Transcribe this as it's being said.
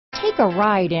Take a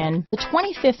ride in the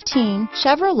 2015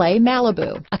 Chevrolet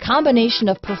Malibu, a combination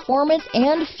of performance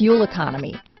and fuel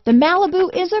economy. The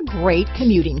Malibu is a great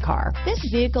commuting car. This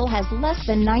vehicle has less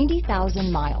than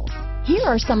 90,000 miles. Here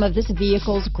are some of this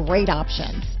vehicle's great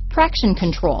options: traction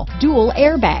control, dual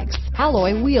airbags,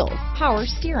 alloy wheels, power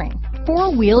steering,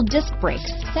 four-wheel disc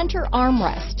brakes, center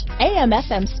armrest,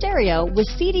 AM/FM stereo with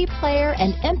CD player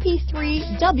and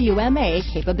MP3 WMA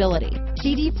capability,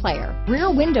 CD player,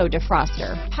 rear window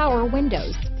defroster, power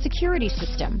windows, security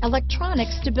system, electronic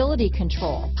stability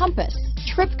control, compass,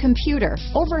 trip computer,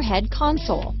 overhead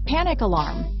console, panic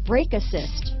alarm, brake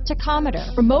assist,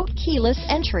 tachometer, remote keyless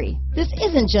entry. This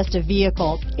isn't just a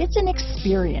vehicle, it's an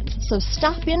experience. So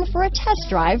stop in for a test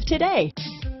drive today.